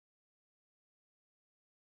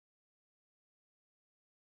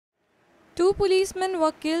Two policemen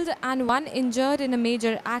were killed and one injured in a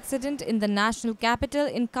major accident in the national capital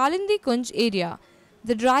in Kalindi Kunj area.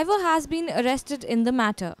 The driver has been arrested in the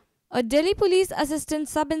matter. A Delhi police assistant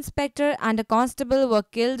sub-inspector and a constable were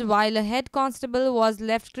killed while a head constable was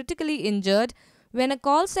left critically injured when a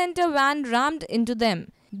call center van rammed into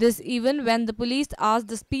them. This even when the police asked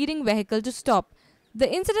the speeding vehicle to stop. The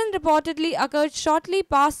incident reportedly occurred shortly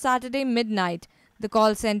past Saturday midnight. The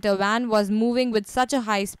call center van was moving with such a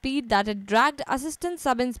high speed that it dragged Assistant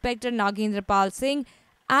Sub-Inspector Nagendra Pal Singh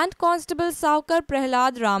and Constable Saukar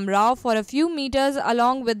Prahlad Ram Rao for a few meters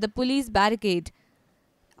along with the police barricade.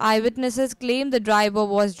 Eyewitnesses claim the driver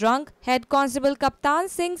was drunk. Head Constable Kaptan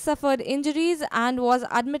Singh suffered injuries and was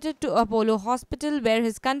admitted to Apollo Hospital where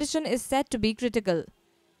his condition is said to be critical.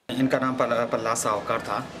 इनका नाम प्रहलाद सावकार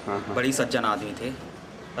था। बड़ी सज्जन आदमी थे।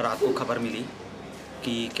 रात को खबर मिली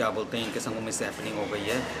कि क्या बोलते हैं इनके संगों में से हैपनिंग हो गई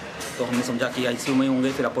है, तो हमने समझा कि आईसीयू में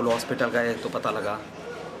होंगे। फिर अपोलो हॉस्पिटल गए तो पता लगा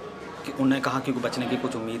कि उन्होंने कहा कि बचने की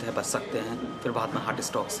कुछ उम्मीद है, बच सकते हैं। फिर बाद में हार्ट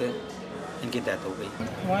स्ट्रोक से इनकी डेथ हो गई।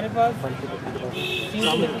 हमारे पास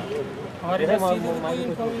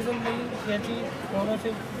इन्फॉर्मेशन मिली, फोनों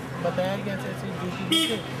से बताया कि ऐसे ड्यूटी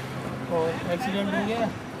से और एक्सीडेंट हो गया,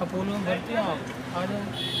 अपोलो में भर्ती हैं, आप आ जाओ।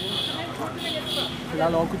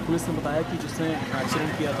 फिलहाल और कुछ पुलिस ने बताया कि जिसने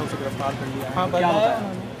एक्सीडेंट किया था उसे गिरफ्तार कर लिया। हाँ बताया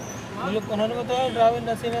उन्होंने बताया ड्राइवर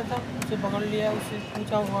नशे में था, उसे पकड़ लिया, उससे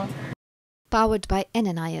पूछा हुआ। Powered by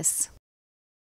NNIS.